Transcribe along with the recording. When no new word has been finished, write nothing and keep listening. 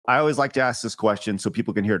I always like to ask this question so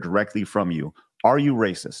people can hear directly from you. Are you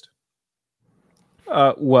racist?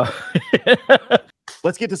 Well,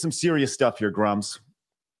 let's get to some serious stuff here, Grummz.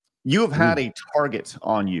 You have had a target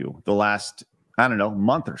on you the last, I don't know,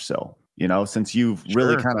 month or so, you know, since you've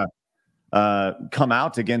really kind of come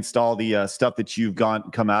out against all the stuff that you've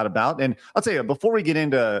come out about. And I'll tell you, before we get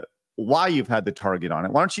into why you've had the target on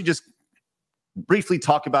it, why don't you just briefly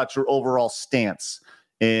talk about your overall stance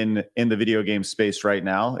in the video game space right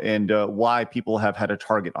now, and why people have had a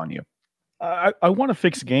target on you? I want to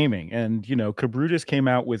fix gaming, and you know, Cabrutus came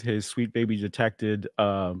out with his Sweet Baby Detected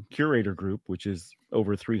curator group, which is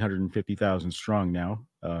over 350,000 strong now.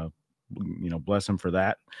 You know, bless him for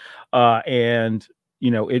that. And you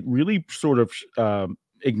know, it really sort of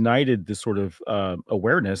ignited this sort of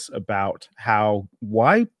awareness about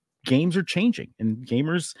why games are changing, and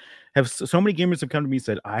gamers have so many gamers have come to me and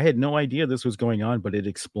said, I had no idea this was going on, but it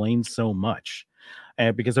explains so much.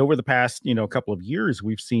 And because over the past, you know, couple of years,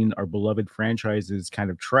 we've seen our beloved franchises kind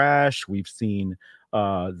of trash. We've seen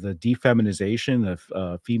the defeminization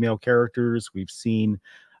of female characters. We've seen,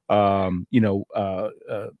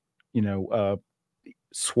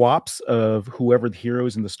 swaps of whoever the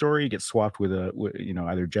heroes in the story get swapped with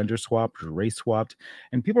either gender swapped or race swapped,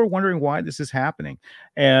 and people are wondering why this is happening.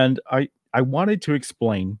 And I wanted to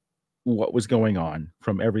explain what was going on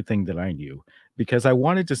from everything that I knew, because I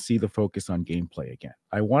wanted to see the focus on gameplay again.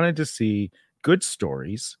 I wanted to see good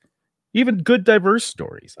stories, even good diverse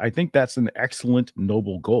stories. I think that's an excellent,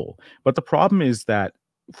 noble goal. But the problem is that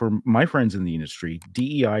for my friends in the industry,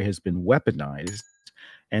 DEI has been weaponized,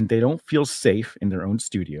 and they don't feel safe in their own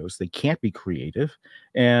studios. They can't be creative,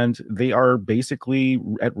 and they are basically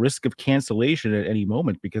at risk of cancellation at any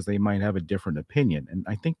moment because they might have a different opinion. And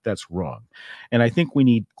I think that's wrong. And I think we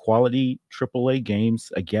need quality AAA games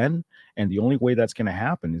again. And the only way that's going to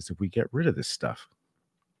happen is if we get rid of this stuff.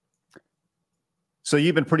 So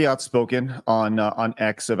you've been pretty outspoken on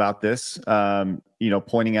X about this,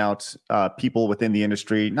 pointing out people within the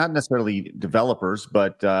industry, not necessarily developers,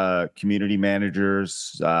 but community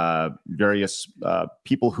managers, various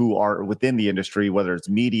people who are within the industry, whether it's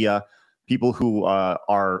media, people who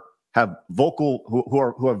have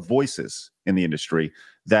voices in the industry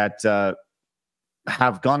that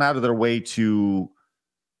have gone out of their way to,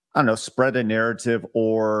 I don't know, spread a narrative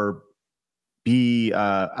or kind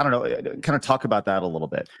of talk about that a little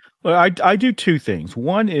bit. Well, I do two things.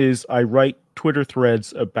 One is I write Twitter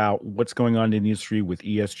threads about what's going on in the industry with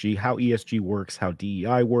ESG, how ESG works, how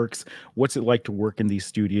DEI works, what's it like to work in these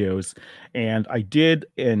studios. And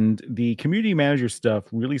the community manager stuff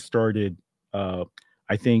really started, I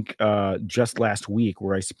think, just last week,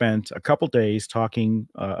 where I spent a couple days talking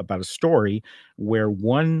about a story where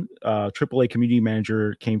one AAA community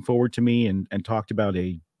manager came forward to me and talked about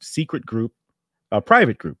a secret group, a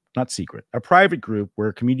private group, not secret, a private group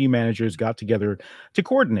where community managers got together to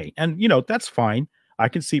coordinate. And, you know, that's fine. I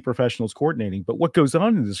can see professionals coordinating, but what goes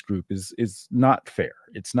on in this group is not fair.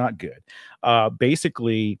 It's not good.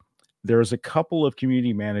 Basically, there's a couple of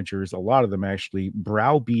community managers, a lot of them actually,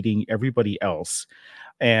 browbeating everybody else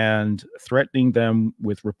and threatening them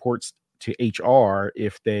with reports to HR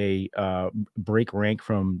if they break rank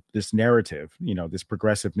from this narrative, you know, this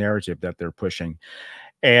progressive narrative that they're pushing.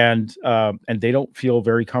 And they don't feel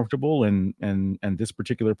very comfortable, and this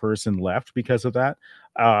particular person left because of that.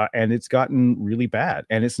 And it's gotten really bad.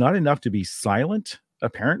 And it's not enough to be silent.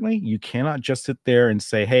 Apparently, you cannot just sit there and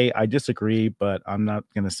say, hey, I disagree, but I'm not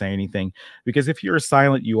going to say anything, because if you're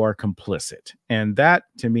silent, you are complicit. And that,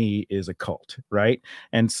 to me, is a cult, right?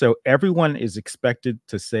 And so everyone is expected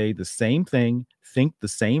to say the same thing, think the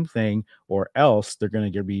same thing, or else they're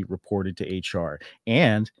going to be reported to HR.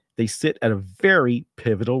 And they sit at a very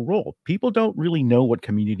pivotal role. People don't really know what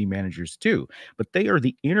community managers do, but they are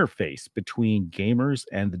the interface between gamers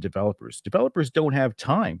and the developers. Developers don't have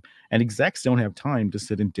time, and execs don't have time to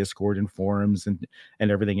sit in Discord and forums and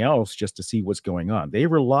everything else just to see what's going on. They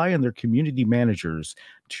rely on their community managers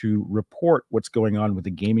to report what's going on with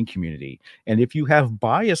the gaming community. And if you have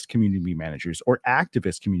biased community managers or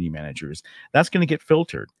activist community managers, that's going to get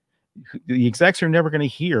filtered. The execs are never going to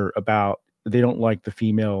hear about they don't like the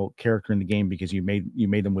female character in the game because you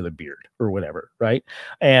made them with a beard or whatever, right?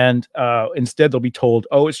 And instead they'll be told,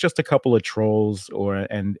 oh, it's just a couple of trolls,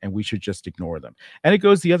 and we should just ignore them. And it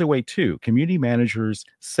goes the other way too. Community managers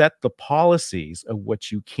set the policies of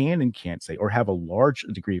what you can and can't say, or have a large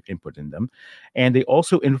degree of input in them, and they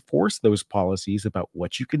also enforce those policies about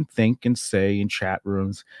what you can think and say in chat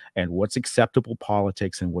rooms, and what's acceptable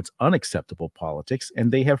politics and what's unacceptable politics.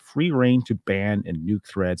 And they have free reign to ban and nuke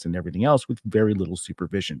threads and everything else with very little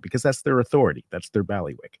supervision, because that's their authority. That's their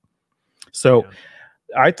ballywick. So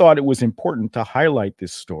I thought it was important to highlight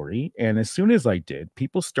this story. And as soon as I did,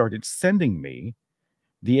 people started sending me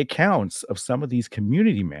the accounts of some of these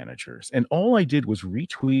community managers. And all I did was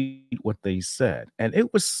retweet what they said. And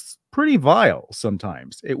it was pretty vile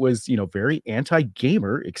sometimes. It was, very anti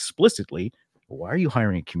gamer explicitly. Why are you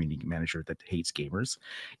hiring a community manager that hates gamers?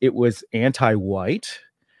 It was anti white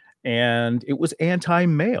and it was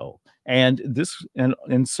anti-male. And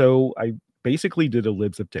so I basically did a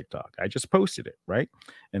libs of TikTok. I just posted it, right?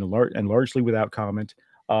 And largely without comment.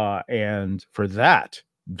 And for that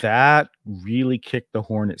really kicked the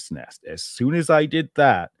hornet's nest. As soon as I did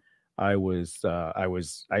that, I was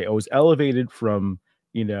elevated from,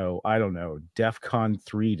 I don't know, DEFCON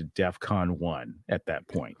 3 to DEFCON 1 at that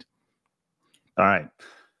point. All right.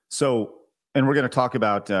 So, and we're going to talk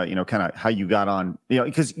about, kind of how you got on,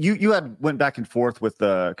 because you went back and forth with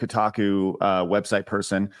the Kotaku website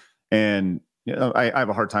person. And I have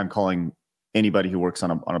a hard time calling anybody who works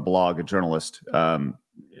on a blog a journalist,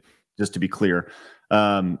 just to be clear.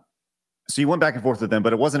 So you went back and forth with them,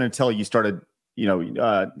 but it wasn't until you started,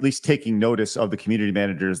 at least taking notice of the community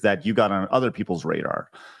managers that you got on other people's radar.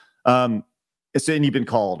 And you've been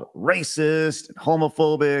called racist and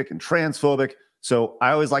homophobic and transphobic. So I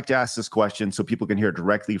always like to ask this question so people can hear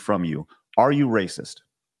directly from you. Are you racist?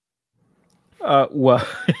 Well,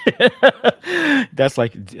 that's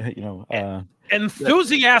like,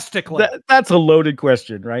 enthusiastically. That's a loaded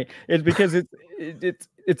question, right? It's because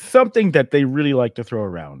it's something that they really like to throw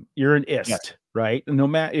around. You're an ist, yes. Right? No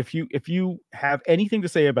matter if you have anything to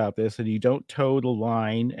say about this and you don't toe the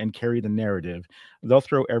line and carry the narrative, they'll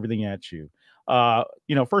throw everything at you.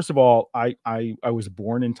 First of all, I was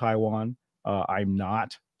born in Taiwan. I'm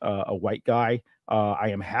not a white guy. I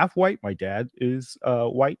am half white. My dad is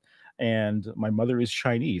white, and my mother is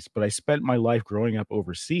Chinese. But I spent my life growing up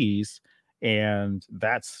overseas, and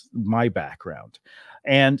that's my background.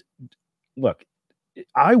 And look,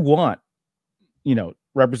 I want,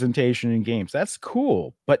 representation in games. That's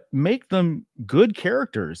cool, but make them good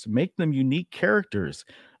characters, make them unique characters.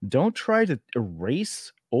 Don't try to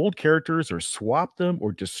erase old characters or swap them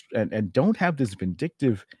or and don't have this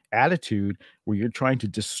vindictive attitude where you're trying to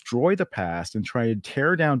destroy the past and try to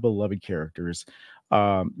tear down beloved characters.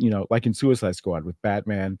 Like in Suicide Squad with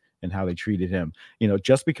Batman and how they treated him,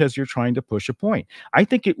 just because you're trying to push a point. I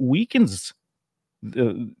think it weakens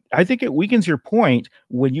your point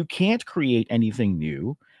when you can't create anything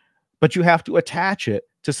new, but you have to attach it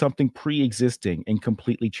to something pre-existing and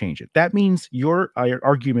completely change it. That means your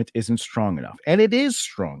argument isn't strong enough. And it is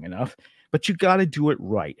strong enough, but you got to do it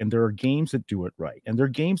right. And there are games that do it right. And there are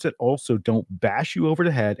games that also don't bash you over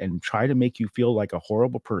the head and try to make you feel like a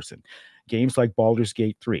horrible person. Games like Baldur's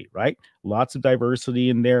Gate 3, right? Lots of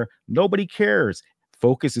diversity in there. Nobody cares.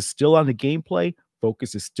 Focus is still on the gameplay.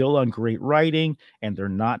 Focus is still on great writing. And they're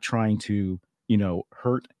not trying to,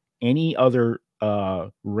 hurt any other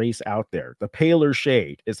race out there, the paler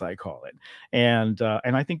shade, as I call it. And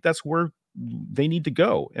I think that's where they need to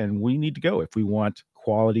go, and we need to go if we want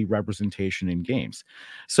quality representation in games.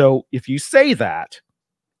 So if you say that,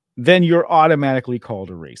 then you're automatically called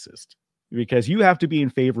a racist, because you have to be in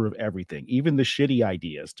favor of everything, even the shitty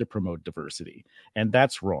ideas, to promote diversity. And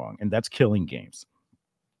that's wrong, and that's killing games.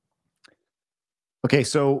 Okay,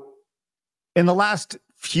 so in the last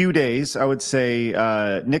few days, I would say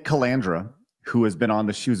Nick Calandra, who has been on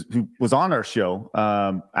who was on our show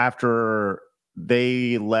after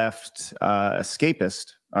they left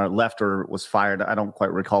Escapist, or left or was fired. I don't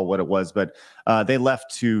quite recall what it was, but they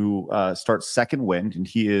left to start Second Wind, and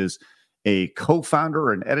he is a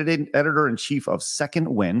co-founder and editor-in-chief of Second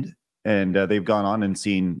Wind, and they've gone on and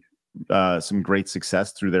seen some great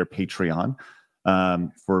success through their Patreon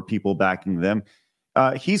for people backing them.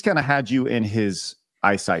 He's kind of had you in his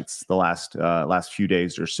eyesights the last few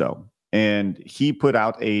days or so. And he put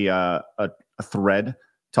out a thread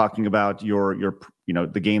talking about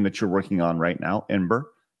the game that you're working on right now,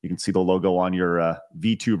 Ember. You can see the logo on your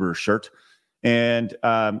VTuber shirt. And,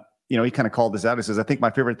 he kind of called this out. He says, I think my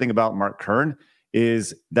favorite thing about Mark Kern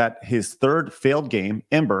is that his third failed game,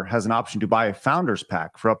 Ember, has an option to buy a founder's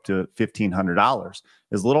pack for up to $1,500.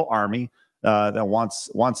 His little army that wants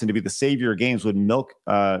him to be the savior of games would milk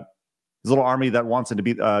his little army that wants him to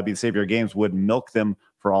be the savior of games would milk them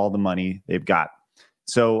for all the money they've got.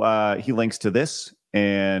 So he links to this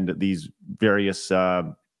and these various,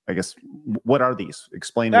 I guess, what are these?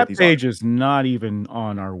 Explain what these are. That page is not even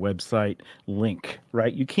on our website link,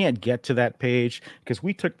 right? You can't get to that page because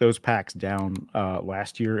we took those packs down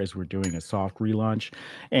last year as we're doing a soft relaunch.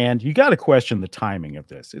 And you got to question the timing of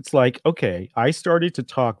this. It's like, okay, I started to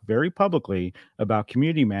talk very publicly about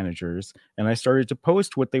community managers, and I started to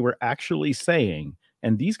post what they were actually saying.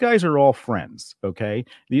 And these guys are all friends, okay?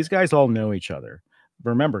 These guys all know each other.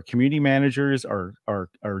 Remember, community managers are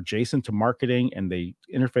adjacent to marketing, and they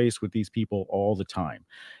interface with these people all the time.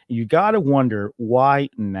 You got to wonder why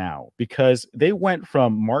now, because they went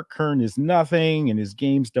from Mark Kern is nothing and his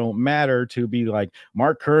games don't matter to be like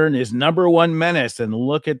Mark Kern is #1 menace and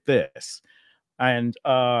look at this. And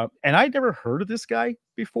I'd never heard of this guy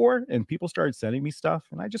before, and people started sending me stuff,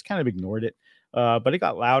 and I just kind of ignored it. But it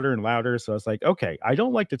got louder and louder, so I was like, okay, I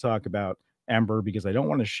don't like to talk about Ember because I don't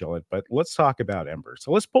want to shill it, but let's talk about Ember.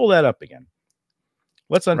 So let's pull that up again.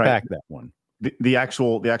 Let's unpack that one. The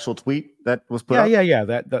actual tweet that was put up? Yeah.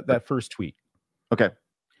 That first tweet. Okay.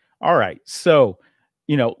 All right. So,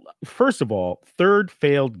 first of all, third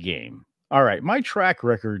failed game. All right. My track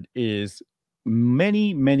record is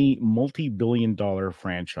many multi-billion-dollar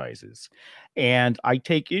franchises, and I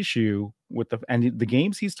take issue with the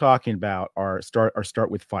games he's talking about are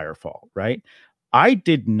start with Firefall, right? I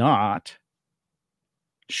did not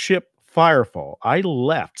ship Firefall. I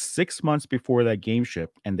left 6 months before that game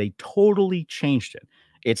shipped, and they totally changed it.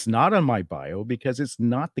 It's not on my bio because it's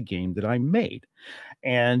not the game that I made.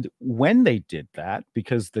 And when they did that,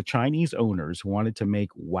 because the Chinese owners wanted to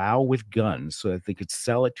make WoW with guns so that they could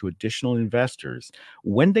sell it to additional investors,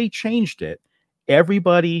 when they changed it,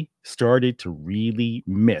 everybody started to really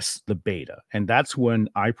miss the beta. And that's when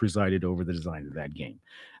I presided over the design of that game.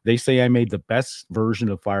 They say I made the best version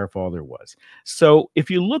of Firefall there was. So if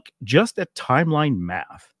you look just at timeline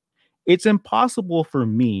math, it's impossible for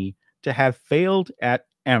me to have failed at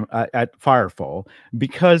Firefall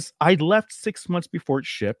because I left 6 months before it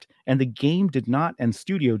shipped, and the game did not, and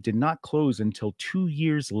studio did not close until 2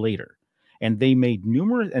 years later. And they made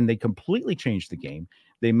they completely changed the game.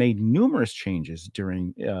 They made numerous changes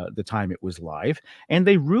during the time it was live, and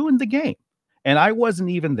they ruined the game. And I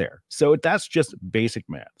wasn't even there. So that's just basic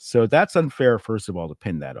math. So that's unfair, first of all, to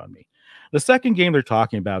pin that on me. The second game they're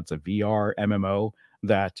talking about is a VR MMO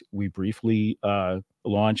that we briefly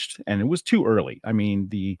launched, and it was too early. I mean,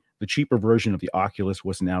 the cheaper version of the Oculus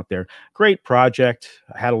wasn't out there. Great project,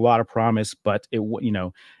 had a lot of promise, but it went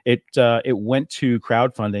to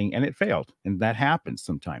crowdfunding and it failed, and that happens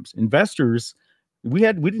sometimes. Investors, we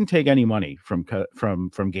didn't take any money from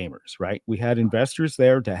gamers, right? We had investors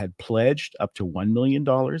there that had pledged up to $1 million.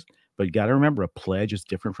 But you got to remember, a pledge is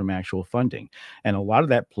different from actual funding. And a lot of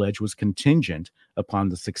that pledge was contingent upon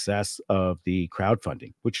the success of the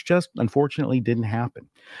crowdfunding, which just unfortunately didn't happen.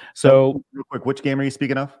 So real quick, which game are you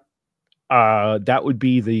speaking of? That would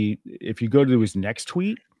be if you go to his next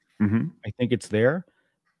tweet, I think it's there,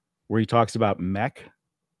 where he talks about mech.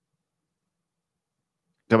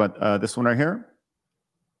 Talk about this one right here?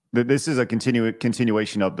 This is a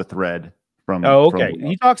continuation of the thread.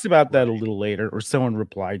 He talks about that a little later, or someone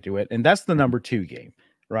replied to it, and that's the #2 game,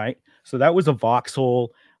 right? So that was a voxel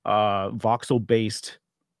based,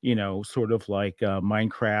 sort of like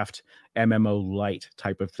Minecraft MMO light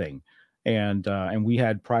type of thing, and we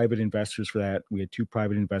had private investors for that. We had 2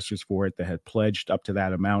 private investors for it that had pledged up to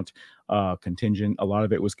that amount, contingent. A lot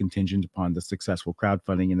of it was contingent upon the successful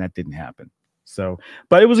crowdfunding, and that didn't happen. So,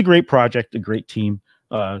 but it was a great project, a great team.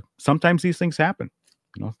 Sometimes these things happen.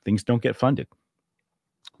 Things don't get funded.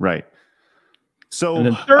 Right. So and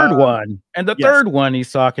the third one, third one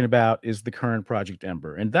he's talking about is the current Project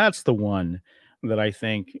Ember. And that's the one that I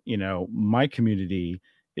think, my community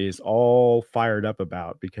is all fired up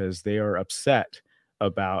about, because they are upset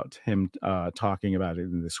about him talking about it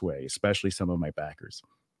in this way, especially some of my backers.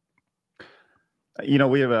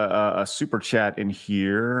 We have a super chat in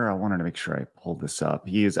here. I wanted to make sure I pulled this up.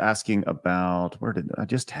 He is asking about, I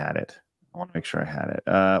just had it. I want to make sure I had it.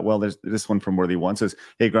 Well, there's this one from Worthy One says,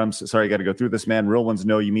 "Hey, Grummz, sorry, I got to go through this, man. Real ones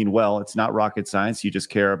know you mean well. It's not rocket science. You just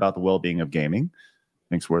care about the well-being of gaming."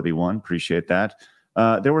 Thanks, Worthy One. Appreciate that.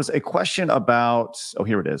 There was a question about,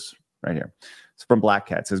 here it is, right here. It's from Black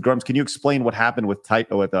Cat. It says, "Grummz, can you explain what happened with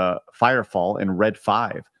Firefall and Red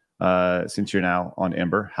 5? Since you're now on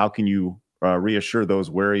Ember, how can you reassure those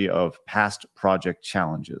wary of past project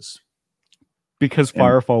challenges?" Because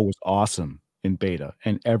Firefall was awesome in beta,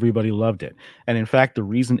 and everybody loved it. And in fact, the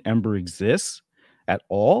reason Ember exists at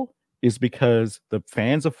all is because the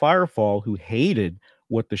fans of Firefall who hated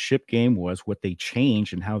what the ship game was, what they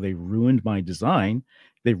changed, and how they ruined my design,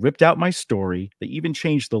 they ripped out my story. They even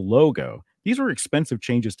changed the logo. These were expensive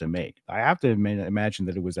changes to make. I have to imagine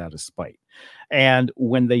that it was out of spite. And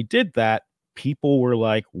when they did that, people were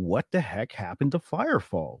like, what the heck happened to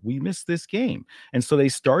Firefall? We missed this game. And so they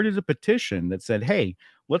started a petition that said, hey,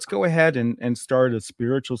 let's go ahead and start a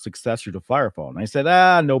spiritual successor to Firefall. And I said,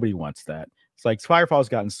 nobody wants that. It's like Firefall's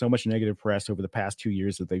gotten so much negative press over the past 2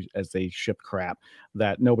 years that they ship crap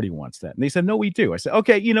that nobody wants that. And they said, no, we do. I said,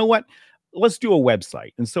 okay, you know what? Let's do a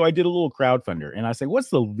website. And so I did a little crowdfunder and I said,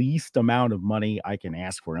 what's the least amount of money I can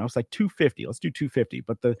ask for? And I was like, 250. Let's do 250.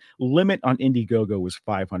 But the limit on Indiegogo was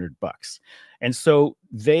 $500. And so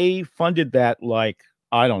they funded that like,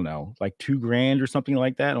 I don't know, like $2,000 or something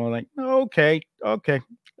like that. And I'm like, okay,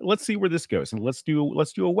 let's see where this goes. And let's do a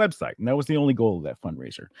website. And that was the only goal of that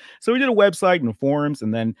fundraiser. So we did a website and forums,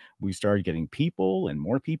 and then we started getting people and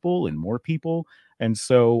more people and more people. And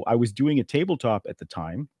so I was doing a tabletop at the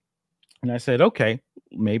time. And I said, okay,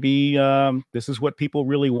 maybe this is what people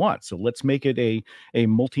really want. So let's make it a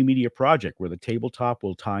multimedia project where the tabletop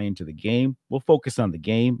will tie into the game. We'll focus on the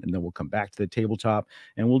game, and then we'll come back to the tabletop,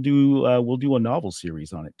 and we'll do a novel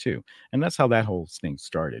series on it too. And that's how that whole thing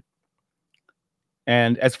started.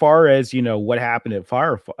 And as far as what happened at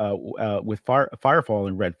Firefall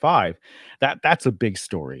and Red 5, that's a big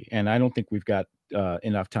story, and I don't think we've got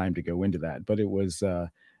enough time to go into that. But it was.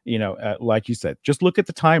 Like you said, just look at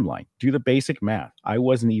the timeline, do the basic math. I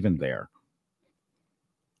wasn't even there.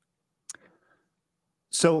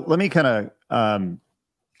 So let me kind of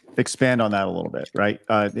expand on that a little bit, right?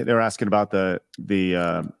 They're asking about the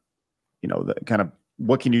kind of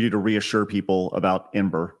what can you do to reassure people about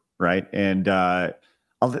Ember, right? And I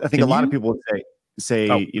think a lot of people would say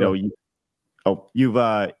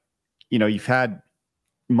you've had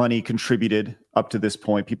money contributed up to this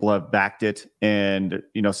point. People have backed it, and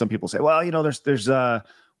some people say, well, there's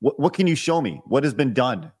what can you show me? What has been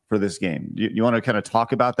done for this game? You want to kind of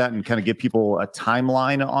talk about that and kind of give people a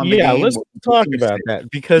timeline on the game? Let's talk about that,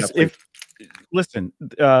 because the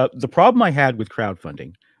problem I had with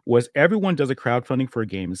crowdfunding was everyone does a crowdfunding for a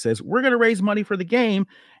game and says, we're going to raise money for the game.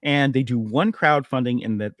 And they do one crowdfunding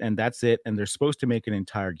and that's it. And they're supposed to make an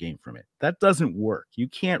entire game from it. That doesn't work. You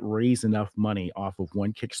can't raise enough money off of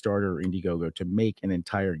one Kickstarter or Indiegogo to make an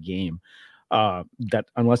entire game. That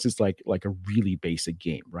unless it's like a really basic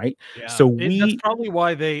game, right? Yeah. So that's probably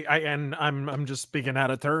why I'm just speaking out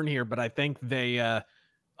of turn here, but I think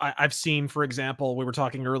I've seen, for example, we were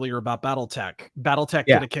talking earlier about BattleTech. BattleTech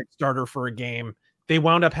did a Kickstarter for a game. They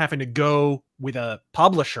wound up having to go with a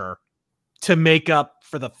publisher to make up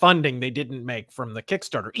for the funding they didn't make from the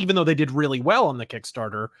Kickstarter. Even though they did really well on the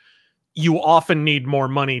Kickstarter, you often need more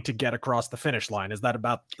money to get across the finish line. Is that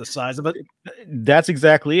about the size of it? That's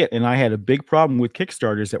exactly it. And I had a big problem with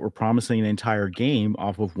Kickstarters that were promising an entire game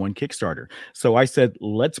off of one Kickstarter. So I said,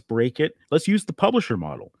 let's break it. Let's use the publisher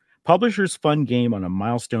model. Publishers fund game on a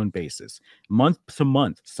milestone basis, month to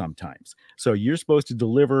month sometimes. So you're supposed to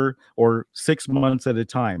deliver, or 6 months at a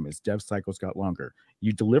time as dev cycles got longer.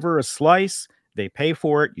 You deliver a slice, they pay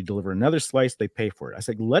for it. You deliver another slice, they pay for it. I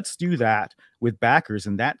said, let's do that with backers,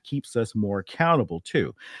 and that keeps us more accountable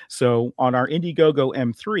too. So on our Indiegogo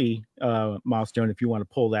M3 milestone, if you want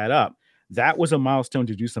to pull that up, that was a milestone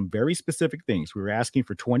to do some very specific things. We were asking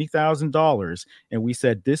for $20,000, and we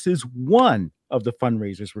said, this is one of the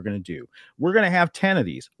fundraisers we're going to do. We're going to have 10 of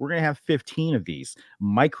these. We're going to have 15 of these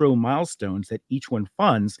micro milestones that each one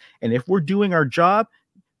funds. And if we're doing our job,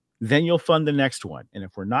 then you'll fund the next one. And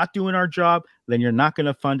if we're not doing our job, then you're not going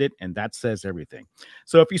to fund it. And that says everything.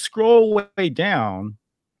 So if you scroll way down,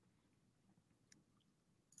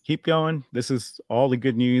 keep going. This is all the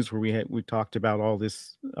good news where we talked about all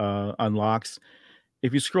this unlocks.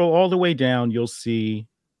 If you scroll all the way down, you'll see,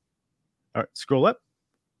 scroll up.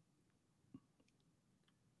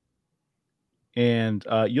 And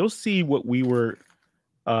you'll see what we were,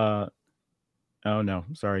 oh no,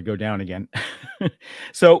 sorry, go down again.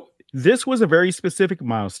 So this was a very specific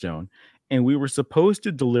milestone, and we were supposed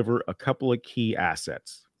to deliver a couple of key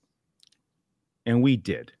assets. And we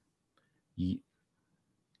did.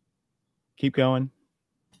 Keep going.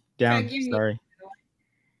 Down, sorry.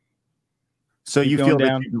 So you feel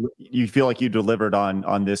that you feel like you delivered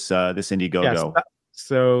on this Indiegogo. Yes.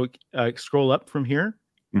 So scroll up from here.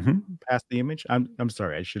 Mm-hmm. Past the image. I'm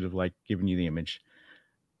sorry. I should have given you the image.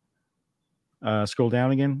 Scroll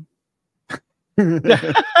down again.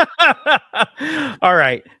 All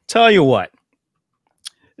right. Tell you what.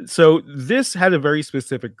 So this had a very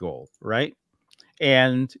specific goal, right?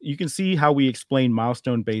 And you can see how we explain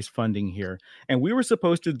milestone-based funding here. And we were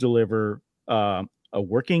supposed to deliver a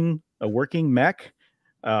working mech,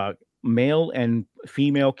 male and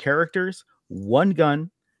female characters, one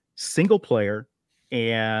gun, single player,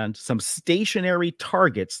 and some stationary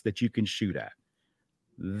targets that you can shoot at.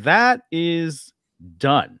 That is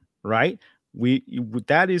done, right?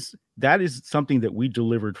 That is something that we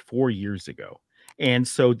delivered 4 years ago. And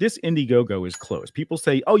so this Indiegogo is closed. People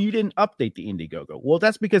say, oh, you didn't update the Indiegogo. Well,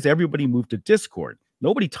 that's because everybody moved to Discord.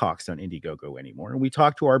 Nobody talks on Indiegogo anymore. And we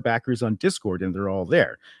talk to our backers on Discord, and they're all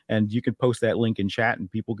there. And you can post that link in chat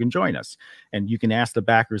and people can join us. And you can ask the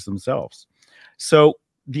backers themselves. So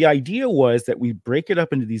the idea was that we break it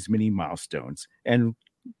up into these mini milestones. And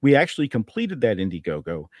we actually completed that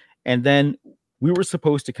Indiegogo. And then we were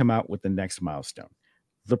supposed to come out with the next milestone.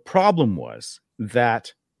 The problem was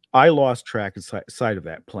that I lost track of sight of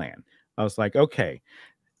that plan. I was like, okay,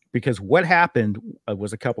 because what happened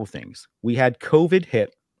was a couple things. We had COVID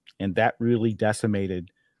hit, and that really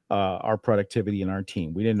decimated our productivity in our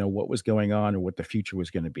team. We didn't know what was going on or what the future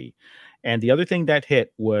was going to be. And the other thing that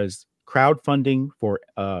hit was crowdfunding for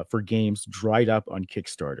games dried up on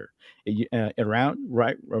Kickstarter.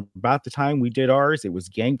 About the time we did ours, it was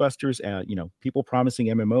gangbusters. People promising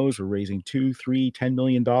MMOs were raising $2, $3, $10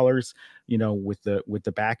 million. With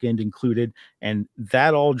the back end included, and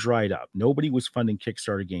that all dried up. Nobody was funding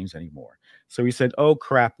Kickstarter games anymore. So we said, "Oh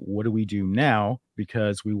crap, what do we do now?"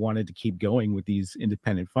 Because we wanted to keep going with these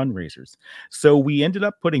independent fundraisers. So we ended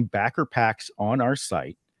up putting backer packs on our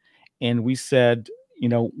site, and we said,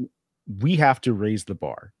 we have to raise the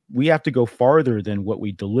bar. We have to go farther than what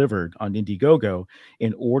we delivered on Indiegogo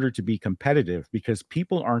in order to be competitive, because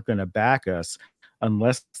people aren't going to back us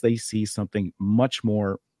unless they see something much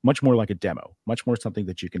more like a demo, much more something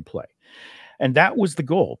that you can play. And that was the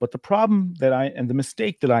goal. But the problem the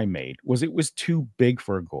mistake that I made was it was too big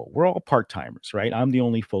for a goal. We're all part-timers, right? I'm the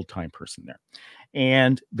only full-time person there.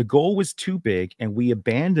 And the goal was too big, and we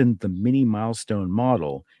abandoned the mini milestone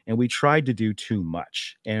model, and we tried to do too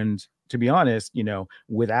much. And to be honest,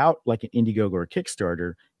 without like an Indiegogo or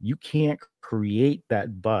Kickstarter, you can't create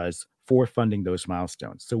that buzz for funding those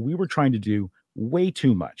milestones. So we were trying to do way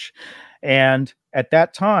too much. And at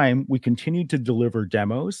that time, we continued to deliver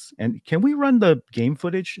demos. And can we run the game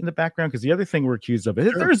footage in the background? Because the other thing we're accused of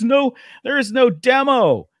is there is no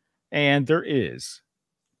demo. And there is.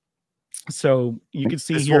 So you can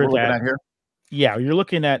see here that yeah, you're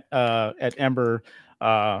looking at Ember,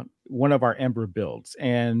 one of our Ember builds,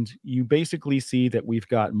 and you basically see that we've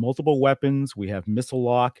got multiple weapons. We have missile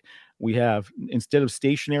lock. We have, instead of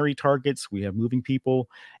stationary targets, we have moving people,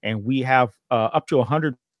 and we have up to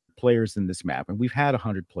 100 players in this map, and we've had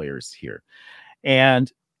 100 players here.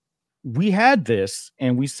 And we had this,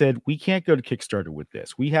 and we said we can't go to Kickstarter with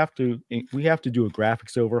this. We have to do a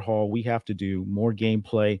graphics overhaul. We have to do more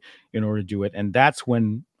gameplay in order to do it. And that's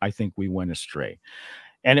when I think we went astray.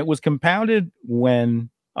 And it was compounded when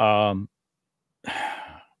 2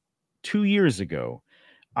 years ago,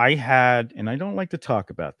 I had, and I don't like to talk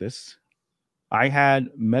about this, I had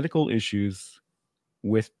medical issues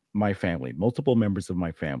with my family, multiple members of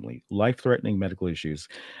my family, life-threatening medical issues.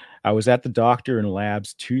 I was at the doctor and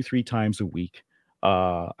labs 2-3 times a week.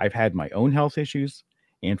 I've had my own health issues.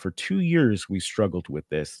 And for 2 years, we struggled with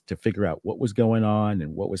this to figure out what was going on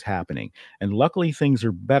and what was happening. And luckily, things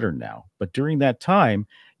are better now. But during that time,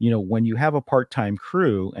 when you have a part-time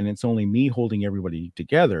crew and it's only me holding everybody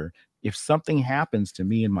together, if something happens to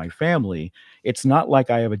me and my family, it's not like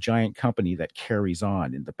I have a giant company that carries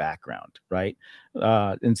on in the background, right?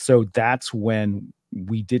 And so that's when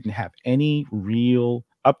we didn't have any real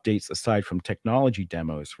updates aside from technology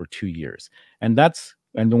demos for 2 years. And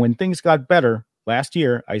when things got better last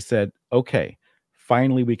year, I said, okay,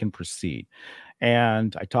 finally we can proceed.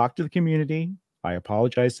 And I talked to the community. I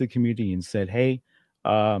apologized to the community and said, hey,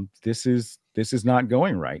 this is not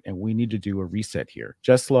going right, and we need to do a reset here.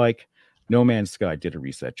 Just like No Man's Sky did a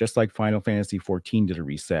reset, just like Final Fantasy 14 did a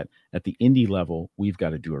reset. At the indie level, we've got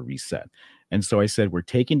to do a reset. And so I said, we're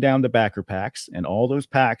taking down the backer packs, and all those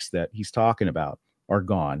packs that he's talking about are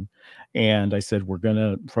gone. And I said, we're going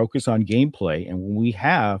to focus on gameplay. And when we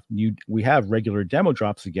have regular demo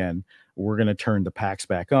drops again, we're going to turn the packs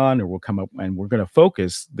back on, or we'll come up and we're going to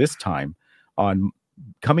focus this time on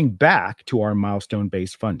coming back to our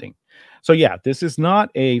milestone-based funding. So yeah, this is not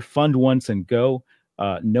a fund once and go.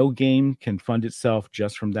 No game can fund itself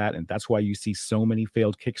just from that. And that's why you see so many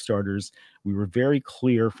failed Kickstarters. We were very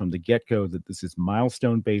clear from the get-go that this is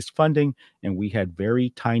milestone-based funding, and we had very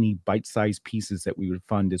tiny bite-sized pieces that we would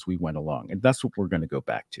fund as we went along. And that's what we're going to go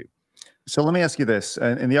back to. So let me ask you this.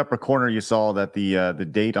 In the upper corner, you saw that the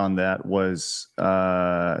date on that was,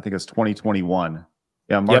 I think it was 2021.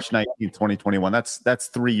 Yeah, March 19th, 2021. That's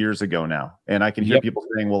 3 years ago now. And I can hear people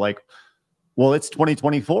saying, well, it's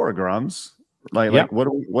 2024, Grummz. Like what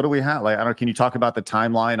do we have? Like, I don't know, can you talk about the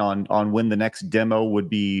timeline on when the next demo would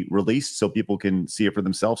be released so people can see it for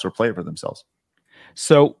themselves or play it for themselves?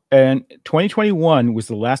 So, and 2021 was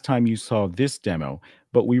the last time you saw this demo,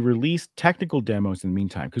 but we released technical demos in the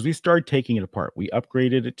meantime because we started taking it apart. We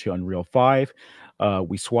upgraded it to Unreal 5.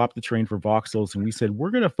 We swapped the terrain for voxels, and we said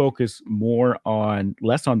we're going to focus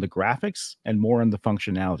less on the graphics and more on the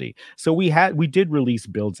functionality. So we did release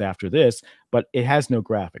builds after this, but it has no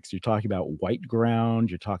graphics. You're talking about white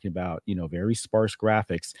ground. You're talking about very sparse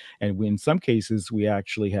graphics, and in some cases we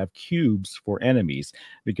actually have cubes for enemies,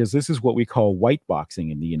 because this is what we call white boxing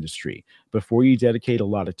in the industry. Before you dedicate a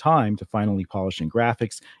lot of time to finally polishing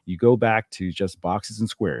graphics, you go back to just boxes and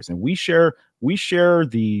squares, and we share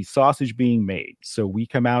the sausage being made. So we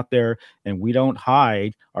come out there and we don't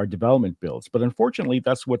hide our development builds. But unfortunately,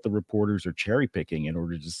 that's what the reporters are cherry picking in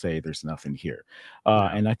order to say there's nothing here.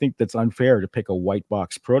 And I think that's unfair to pick a white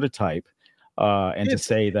box prototype and to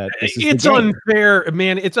say that this is it's unfair,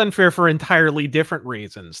 man. It's unfair for entirely different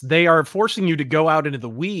reasons. They are forcing you to go out into the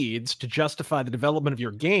weeds to justify the development of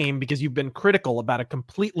your game because you've been critical about a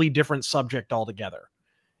completely different subject altogether.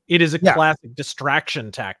 It is a classic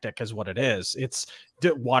distraction tactic is what it is. It's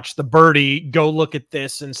watch the birdie, go look at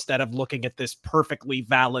this instead of looking at this perfectly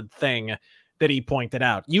valid thing that he pointed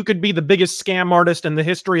out. You could be the biggest scam artist in the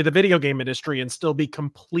history of the video game industry and still be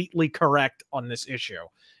completely correct on this issue.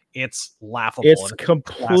 It's laughable. It's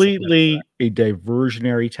completely a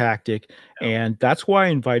diversionary tactic. And that's why I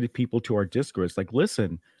invited people to our Discord. It's like,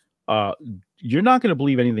 listen, you're not going to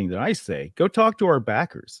believe anything that I say. Go talk to our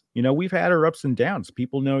backers. We've had our ups and downs.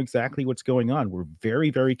 People know exactly what's going on. We're very,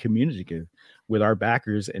 very communicative with our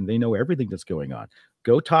backers, and they know everything that's going on.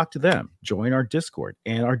 Go talk to them. Join our Discord.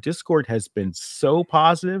 And our Discord has been so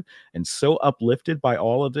positive and so uplifted by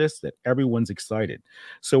all of this that everyone's excited.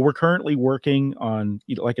 So we're currently working on,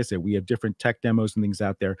 like I said, we have different tech demos and things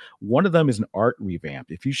out there. One of them is an art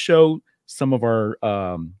revamp. If you show some of our,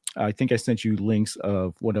 I think I sent you links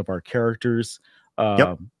of one of our characters,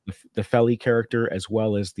 the Felly character, as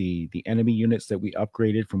well as the enemy units that we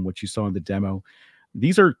upgraded from what you saw in the demo.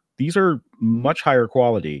 These are much higher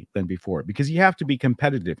quality than before because you have to be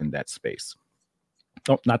competitive in that space.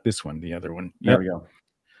 Oh, not this one, the other one. There we go.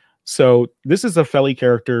 So this is a Felly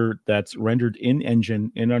character that's rendered in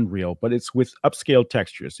engine in Unreal, but it's with upscaled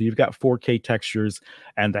textures. So you've got 4K textures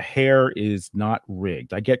and the hair is not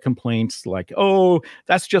rigged. I get complaints like, oh,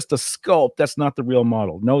 that's just a sculpt. That's not the real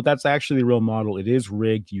model. No, that's actually the real model. It is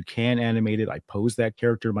rigged. You can animate it. I posed that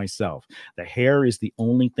character myself. The hair is the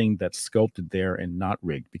only thing that's sculpted there and not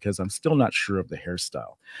rigged because I'm still not sure of the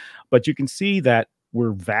hairstyle. But you can see that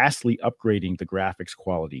we're vastly upgrading the graphics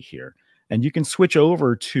quality here. And you can switch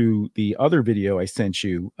over to the other video I sent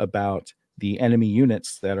you about the enemy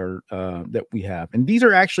units that are that we have. And these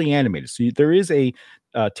are actually animated. So there is a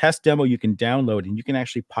test demo you can download and you can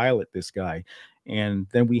actually pilot this guy. And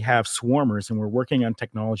then we have swarmers, and we're working on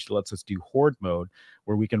technology that lets us do horde mode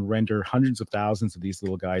where we can render hundreds of thousands of these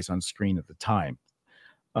little guys on screen at the time.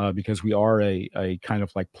 Because we are a kind of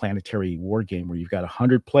like planetary war game where you've got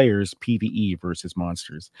 100 players PvE versus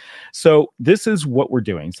monsters. So this is what we're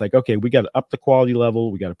doing. It's like, okay, we got to up the quality level.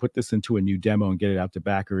 We got to put this into a new demo and get it out to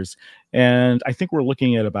backers. And I think we're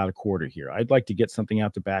looking at about a quarter here. I'd like to get something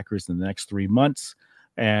out to backers in the next 3 months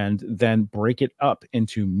and then break it up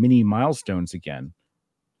into mini milestones again.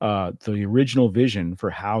 The original vision for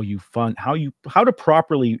how to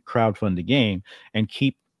properly crowdfund a game and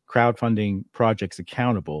keep crowdfunding projects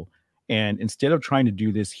accountable. And instead of trying to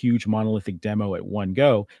do this huge monolithic demo at one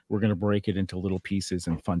go, we're going to break it into little pieces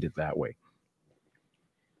and fund it that way.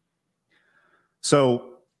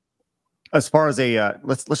 So as far as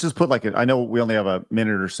let's just put I know we only have a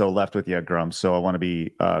minute or so left with you, Grummz, so I want to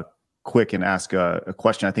be quick and ask a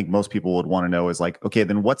question I think most people would want to know is like, okay,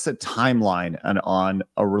 then what's the timeline on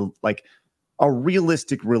a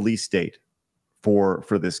realistic release date for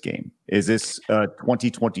this game? Is this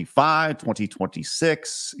 2025,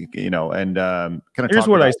 2026, and kind of here's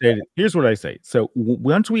what I say. So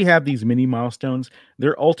once we have these mini milestones,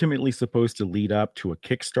 they're ultimately supposed to lead up to a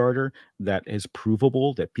Kickstarter that is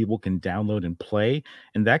provable, that people can download and play,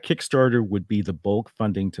 and that Kickstarter would be the bulk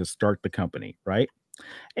funding to start the company, right?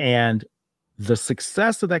 And the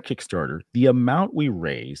success of that Kickstarter, the amount we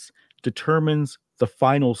raise, determines the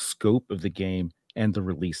final scope of the game and the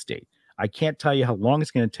release date. I can't tell you how long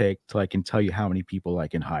it's going to take till I can tell you how many people I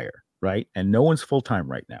can hire, right? And no one's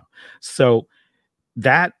full-time right now. So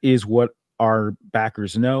that is what our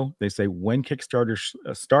backers know. They say when Kickstarter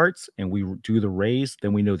starts and we do the raise,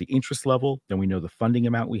 then we know the interest level, then we know the funding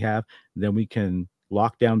amount we have, then we can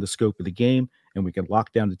lock down the scope of the game and we can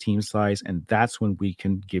lock down the team size, and that's when we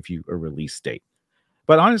can give you a release date.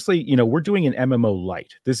 But honestly, we're doing an MMO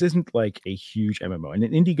light. This isn't like a huge MMO. And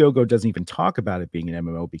Indiegogo doesn't even talk about it being an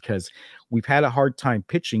MMO because we've had a hard time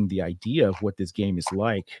pitching the idea of what this game is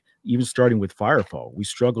like, even starting with Firefall. We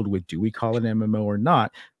struggled with, do we call it an MMO or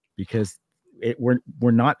not? Because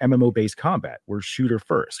we're not MMO based combat. We're shooter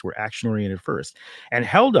first. We're action oriented first. And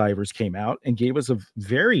Helldivers came out and gave us a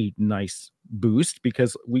very nice boost,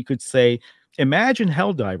 because we could say, imagine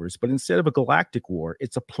Helldivers, but instead of a galactic war,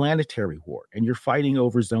 it's a planetary war, and you're fighting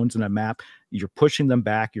over zones in a map. You're pushing them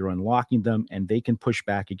back, you're unlocking them, and they can push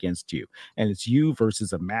back against you. And it's you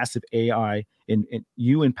versus a massive AI, in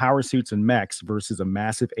you in power suits and mechs versus a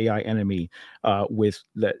massive AI enemy with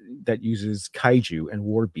that uses kaiju and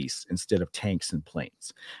war beasts instead of tanks and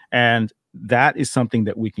planes. And that is something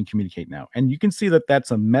that we can communicate now. And you can see that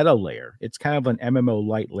that's a meta layer. It's kind of an MMO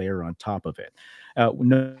light layer on top of it.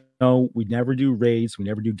 No, we never do raids, we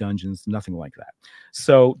never do dungeons, nothing like that.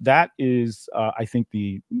 So that is, I think,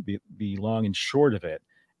 the long and short of it.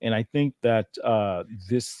 And I think that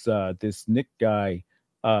this Nick guy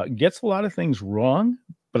gets a lot of things wrong,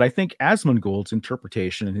 but I think Asmongold's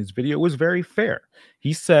interpretation in his video was very fair.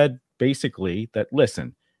 He said basically that,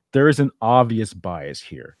 listen, there is an obvious bias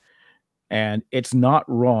here, and it's not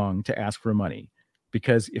wrong to ask for money.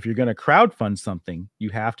 Because if you're going to crowdfund something, you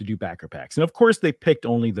have to do backer packs. And of course, they picked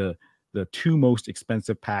only the 2 most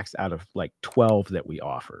expensive packs out of like 12 that we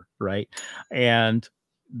offer, right? And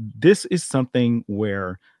this is something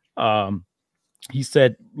where he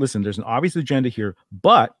said, listen, there's an obvious agenda here,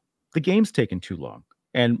 but the game's taken too long.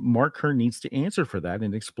 And Mark Kern needs to answer for that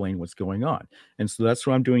and explain what's going on. And so that's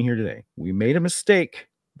what I'm doing here today. We made a mistake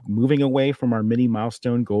moving away from our mini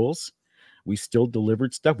milestone goals. We still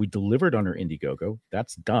delivered stuff. We delivered on our Indiegogo.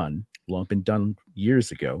 That's done. Long been done years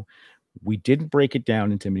ago. We didn't break it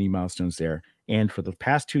down into mini milestones there. And for the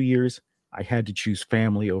past 2 years, I had to choose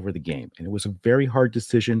family over the game. And it was a very hard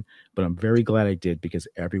decision, but I'm very glad I did, because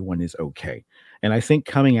everyone is okay. And I think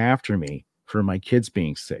coming after me for my kids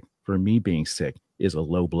being sick, for me being sick, is a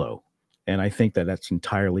low blow. And I think that that's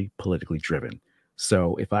entirely politically driven.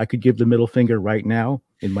 So if I could give the middle finger right now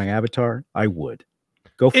in my avatar, I would.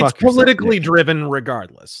 It's politically driven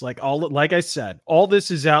regardless. Like I said, all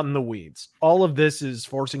this is out in the weeds. All of this is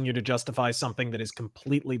forcing you to justify something that is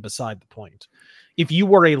completely beside the point. If you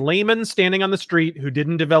were a layman standing on the street who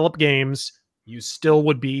didn't develop games, you still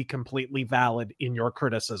would be completely valid in your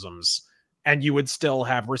criticisms, and you would still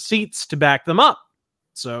have receipts to back them up.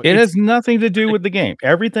 So it has nothing to do with the game.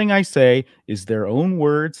 Everything I say is their own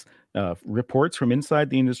words. Reports from inside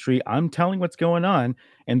the industry. I'm telling what's going on,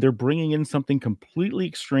 and they're bringing in something completely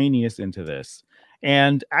extraneous into this.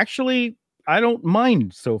 And actually, I don't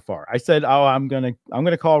mind so far. I said, "Oh, I'm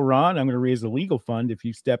gonna call Ron. I'm gonna raise a legal fund if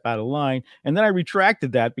you step out of line." And then I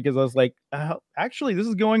retracted that, because I was like, "Actually, this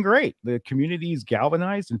is going great. The community is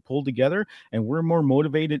galvanized and pulled together, and we're more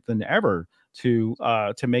motivated than ever to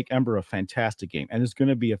make Ember a fantastic game, and it's going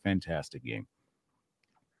to be a fantastic game."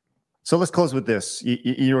 So let's close with this.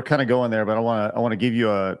 You were kind of going there, but I want to give you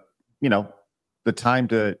the time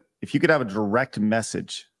to, if you could have a direct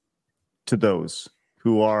message to those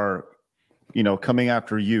who are, coming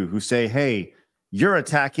after you, who say, "Hey, you're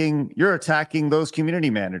attacking those community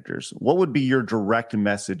managers." What would be your direct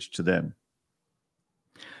message to them?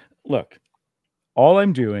 Look, all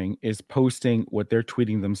I'm doing is posting what they're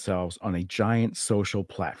tweeting themselves on a giant social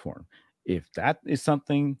platform. If that is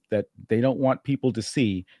something that they don't want people to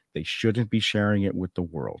see, they shouldn't be sharing it with the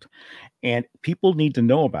world. And people need to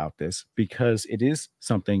know about this, because it is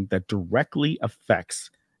something that directly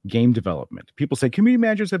affects game development. People say community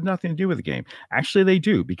managers have nothing to do with the game. Actually, they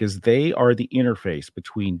do, because they are the interface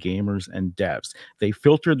between gamers and devs. They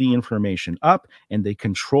filter the information up, and they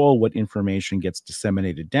control what information gets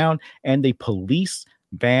disseminated down, and they police,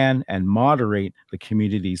 ban, and moderate the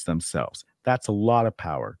communities themselves. That's a lot of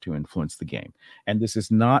power to influence the game. And this is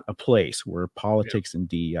not a place where politics and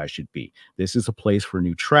DEI should be. This is a place for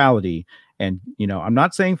neutrality. And, I'm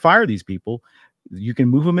not saying fire these people. You can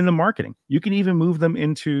move them into marketing. You can even move them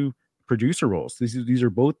into producer roles. These are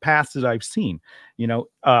both paths that I've seen,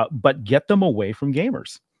 but get them away from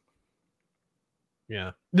gamers.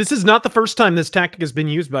 Yeah. This is not the first time this tactic has been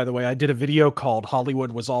used, by the way. I did a video called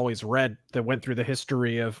Hollywood Was Always Red that went through the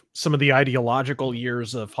history of some of the ideological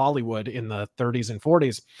years of Hollywood in the 30s and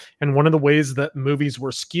 40s. And one of the ways that movies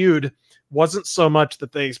were skewed wasn't so much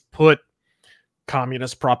that they put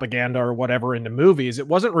communist propaganda or whatever into movies. It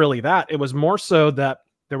wasn't really that. It was more so that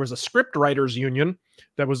there was a script writers union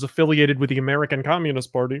that was affiliated with the American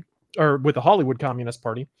Communist Party, or with the Hollywood Communist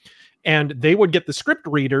Party. And they would get the script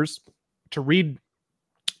readers to read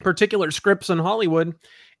particular scripts in Hollywood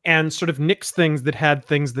and sort of nix things that had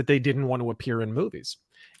things that they didn't want to appear in movies.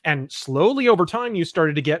 And slowly over time, you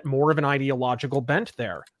started to get more of an ideological bent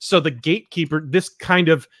there. So the gatekeeper, this kind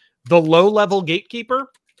of the low-level gatekeeper,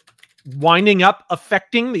 winding up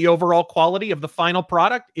affecting the overall quality of the final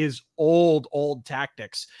product is old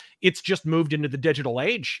tactics. It's just moved into the digital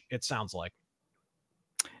age, it sounds like.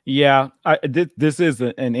 Yeah, this is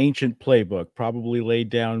an ancient playbook, probably laid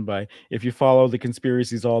down by, if you follow the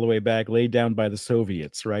conspiracies all the way back, laid down by the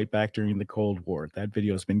Soviets, right back during the Cold War. That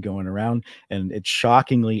video has been going around, and it's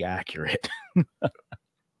shockingly accurate.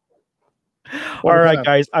 All right,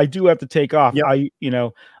 guys, I do have to take off. Yep.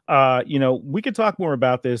 We could talk more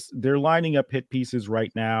about this. They're lining up hit pieces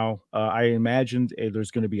right now. I imagined there's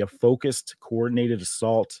going to be a focused, coordinated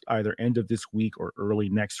assault either end of this week or early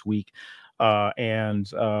next week. Dude,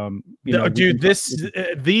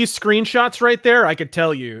 these screenshots right there, I could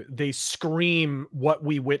tell you, they scream what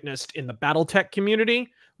we witnessed in the BattleTech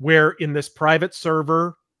community, where in this private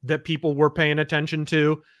server that people were paying attention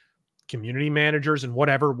to, community managers and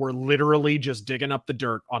whatever were literally just digging up the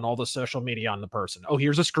dirt on all the social media on the person. Oh,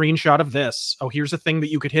 here's a screenshot of this. Oh, here's a thing that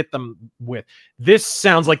you could hit them with. This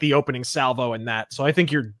sounds like the opening salvo in that. So I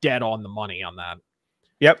think you're dead on the money on that.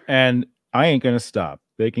 Yep. And I ain't going to stop.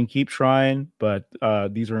 They can keep trying, but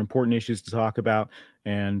these are important issues to talk about.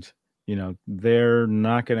 And, they're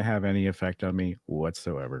not going to have any effect on me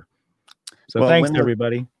whatsoever. So thanks,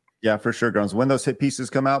 everybody. Yeah, for sure, Grummz. When those hit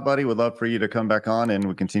pieces come out, buddy, would love for you to come back on and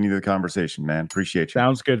we continue the conversation, man. Appreciate you.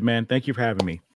 Sounds good, man. Thank you for having me.